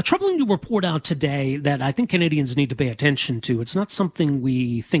Network. A troubling new report out today that I think Canadians need to pay attention to. It's not something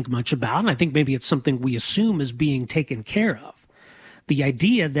we think much about, and I think maybe it's something we assume is being taken care of. The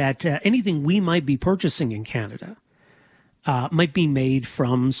idea that anything we might be purchasing in Canada might be made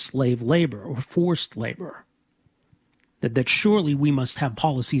from slave labor or forced labor. That surely we must have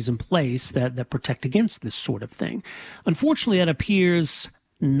policies in place that protect against this sort of thing. Unfortunately, it appears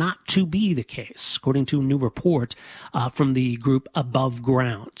not to be the case, according to a new report from the group Above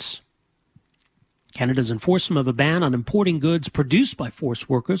Ground. Canada's enforcement of a ban on importing goods produced by forced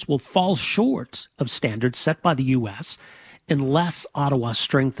workers will fall short of standards set by the U.S. unless Ottawa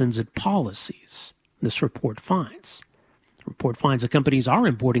strengthens its policies, this report finds. The report finds that companies are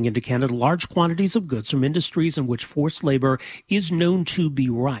importing into Canada large quantities of goods from industries in which forced labor is known to be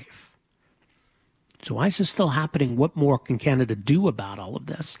rife. So ICE is still happening. What more can Canada do about all of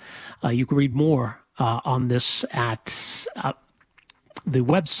this? You can read more on this at the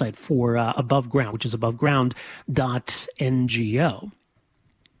website for Above Ground, which is aboveground.ngo.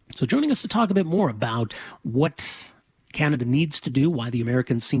 So joining us to talk a bit more about what Canada needs to do, why the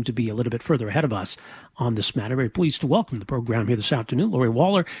Americans seem to be a little bit further ahead of us on this matter. Very pleased to welcome the program here this afternoon, Lori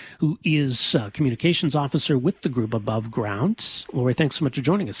Waller, who is Communications Officer with the group Above Ground. Lori, thanks so much for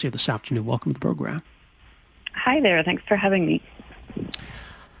joining us here this afternoon. Welcome to the program. Hi there. Thanks for having me.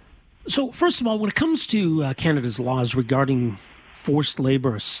 So, first of all, when it comes to Canada's laws regarding forced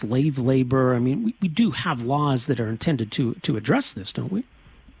labor or slave labor, I mean, we do have laws that are intended to address this, don't we?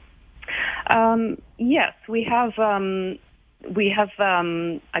 Yes, we have. I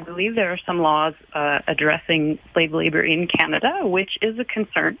believe there are some laws addressing slave labor in Canada, which is a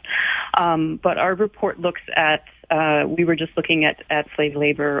concern. But our report looks at. We were just looking at slave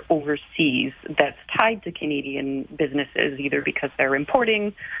labor overseas that's tied to Canadian businesses, either because they're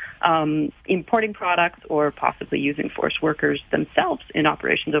importing products or possibly using forced workers themselves in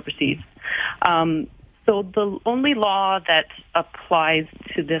operations overseas. So the only law that applies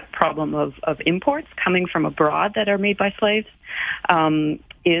to this problem of imports coming from abroad that are made by slaves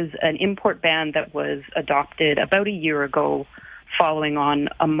is an import ban that was adopted about a year ago following on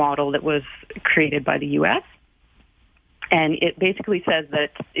a model that was created by the U.S. And it basically says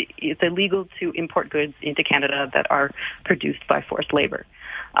that it's illegal to import goods into Canada that are produced by forced labor.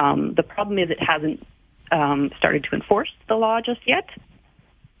 The problem is it hasn't started to enforce the law just yet.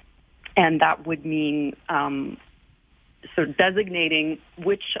 And that would mean sort of designating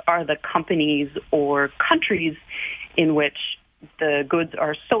which are the companies or countries in which the goods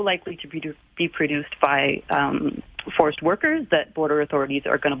are so likely to be produced by forced workers that border authorities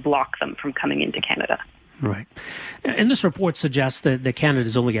are going to block them from coming into Canada. Right. And this report suggests that Canada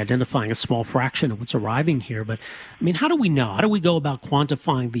is only identifying a small fraction of what's arriving here. But, I mean, how do we know? How do we go about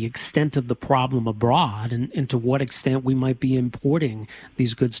quantifying the extent of the problem abroad and to what extent we might be importing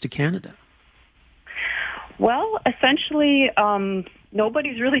these goods to Canada? Well, essentially,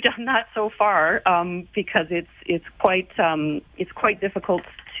 nobody's really done that so far because it's quite difficult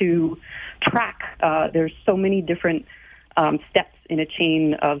to track. There's so many different steps in a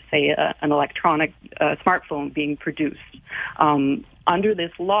chain of, say, an electronic smartphone being produced. Under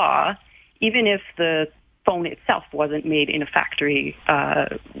this law, even if the phone itself wasn't made in a factory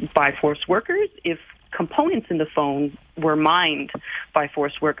by forced workers, if components in the phone were mined by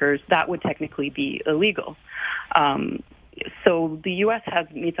forced workers, that would technically be illegal. So the U.S. has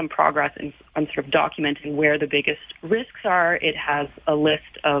made some progress on sort of documenting where the biggest risks are. It has a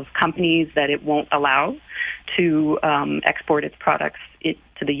list of companies that it won't allow to export its products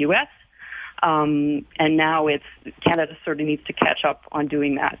to the U.S. And now Canada sort of needs to catch up on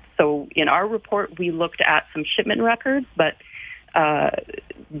doing that. So in our report, we looked at some shipment records, but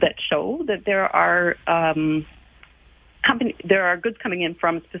that show that there are goods coming in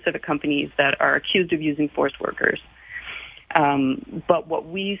from specific companies that are accused of using forced workers. But what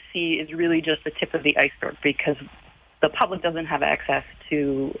we see is really just the tip of the iceberg because the public doesn't have access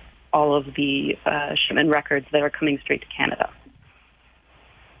to all of the shipment records that are coming straight to Canada.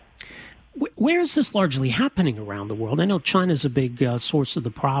 Where is this largely happening around the world? I know China's a big source of the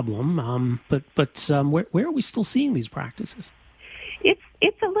problem, but where are we still seeing these practices?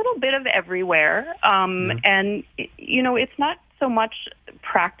 It's a little bit of everywhere, and it's not so much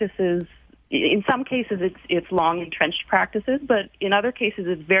practices. In some cases, it's long entrenched practices, but in other cases,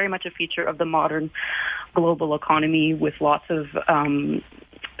 it's very much a feature of the modern global economy with lots of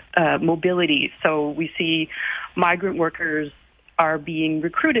mobility. So we see migrant workers are being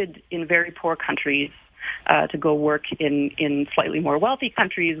recruited in very poor countries to go work in slightly more wealthy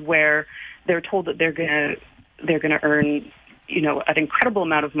countries where they're told that they're going to earn an incredible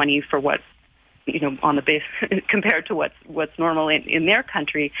amount of money for what on the base compared to what's normal in their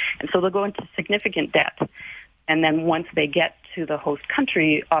country, and so they'll go into significant debt. And then once they get to the host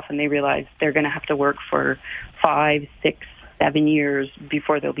country, often they realize they're going to have to work for 5, 6, 7 years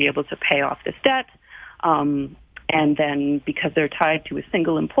before they'll be able to pay off this debt. And then because they're tied to a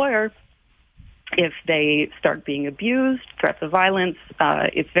single employer, if they start being abused, threats of violence,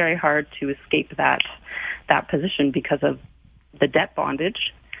 it's very hard to escape that position because of the debt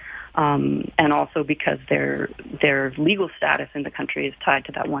bondage. And also because their legal status in the country is tied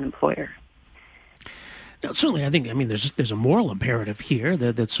to that one employer. Now, certainly, there's a moral imperative here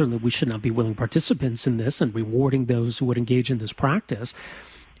that certainly we should not be willing participants in this and rewarding those who would engage in this practice.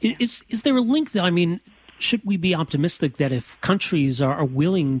 Is there a link? Should we be optimistic that if countries are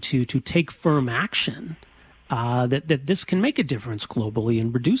willing to take firm action, that this can make a difference globally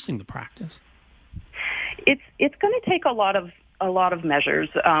in reducing the practice? It's going to take a lot of measures.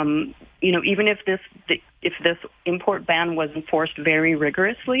 Even if this import ban was enforced very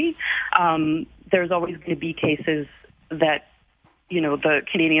rigorously, there's always going to be cases that the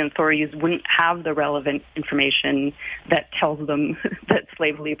Canadian authorities wouldn't have the relevant information that tells them that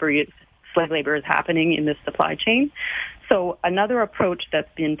slave labor is happening in this supply chain. So another approach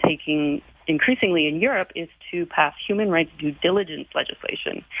that's been taken increasingly in Europe is to pass human rights due diligence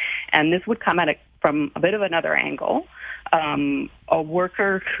legislation. And this would come at it from a bit of another angle. A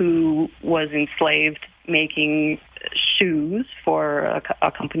worker who was enslaved making shoes for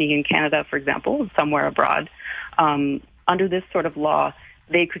a company in Canada, for example, somewhere abroad, under this sort of law,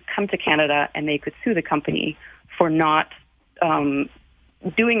 they could come to Canada and they could sue the company for not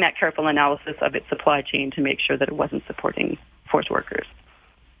doing that careful analysis of its supply chain to make sure that it wasn't supporting forced workers.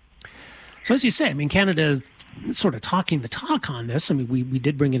 So as you say, I mean, Canada is sort of talking the talk on this. I mean, we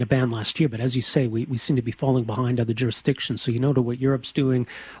did bring in a ban last year, but as you say, we seem to be falling behind other jurisdictions. So to what Europe's doing.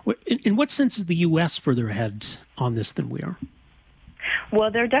 In what sense is the U.S. further ahead on this than we are?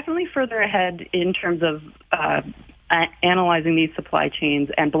 Well, they're definitely further ahead in terms of analyzing these supply chains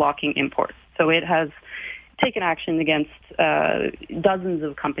and blocking imports. So it has taken action against dozens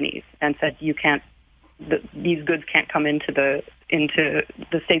of companies and said these goods can't come into the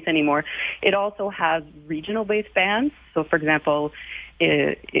States anymore. It also has regional-based bans. So, for example,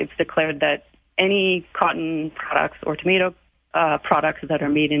 it's declared that any cotton products or tomato products that are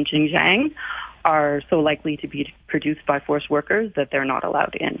made in Xinjiang are so likely to be produced by forced workers that they're not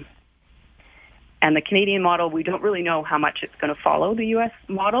allowed in. And the Canadian model, we don't really know how much it's going to follow the U.S.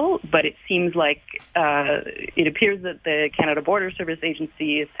 model, but it seems like it appears that the Canada Border Service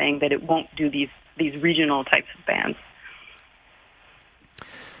Agency is saying that it won't do these regional types of bans.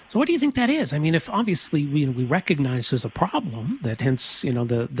 So what do you think that is? I mean, if obviously we recognize there's a problem, that hence,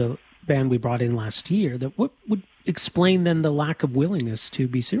 the ban we brought in last year, that what would explain then the lack of willingness to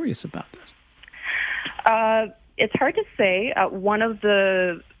be serious about this? It's hard to say. One of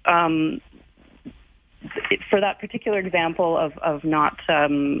the for that particular example of not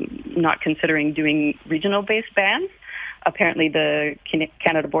considering doing regional-based bans, apparently the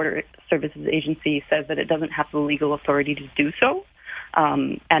Canada Border Services Agency says that it doesn't have the legal authority to do so.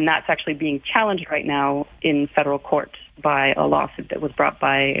 And that's actually being challenged right now in federal court by a lawsuit that was brought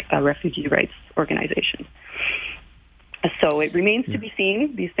by a refugee rights organization. So it remains to be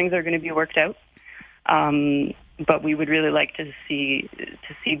seen. These things are going to be worked out. But we would really like to see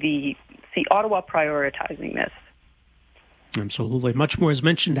Ottawa prioritizing this. Absolutely. Much more is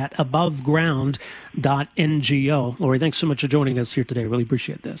mentioned at aboveground.ngo. Lori, thanks so much for joining us here today. Really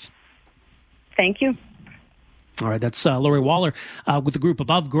appreciate this. Thank you. All right, that's Lori Waller with the group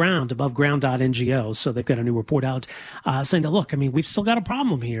aboveground.ngo. So they've got a new report out saying that, look, I mean, we've still got a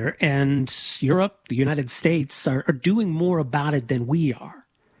problem here, and Europe, the United States are doing more about it than we are.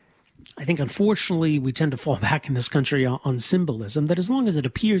 I think, unfortunately, we tend to fall back in this country on symbolism, that as long as it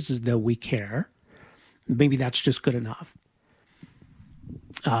appears as though we care, maybe that's just good enough.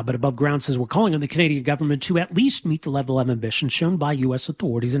 But Above Ground says, we're calling on the Canadian government to at least meet the level of ambition shown by U.S.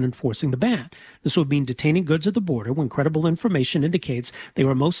 authorities in enforcing the ban. This would mean detaining goods at the border when credible information indicates they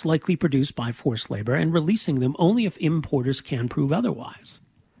were most likely produced by forced labor, and releasing them only if importers can prove otherwise.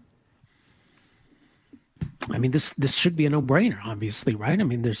 I mean, this should be a no-brainer, obviously, right? I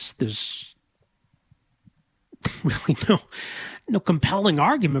mean, there's really no compelling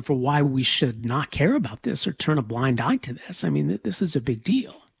argument for why we should not care about this or turn a blind eye to this. I mean, this is a big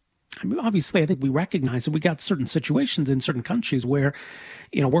deal. I mean, obviously, I think we recognize that we got certain situations in certain countries where,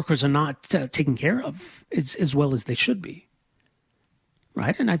 workers are not taken care of as well as they should be,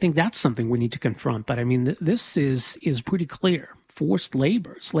 right? And I think that's something we need to confront. But I mean, this is pretty clear. Forced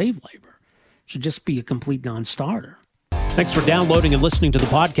labor, slave labor, should just be a complete non-starter. Thanks for downloading and listening to the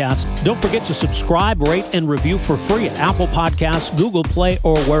podcast. Don't forget to subscribe, rate, and review for free at Apple Podcasts, Google Play,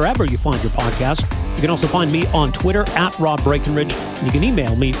 or wherever you find your podcast. You can also find me on Twitter at Rob Breckenridge, and you can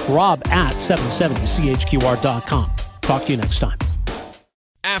email me, rob@770chqr.com. Talk to you next time.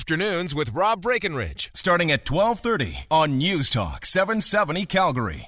 Afternoons with Rob Breckenridge, starting at 12:30 on News Talk 770 Calgary.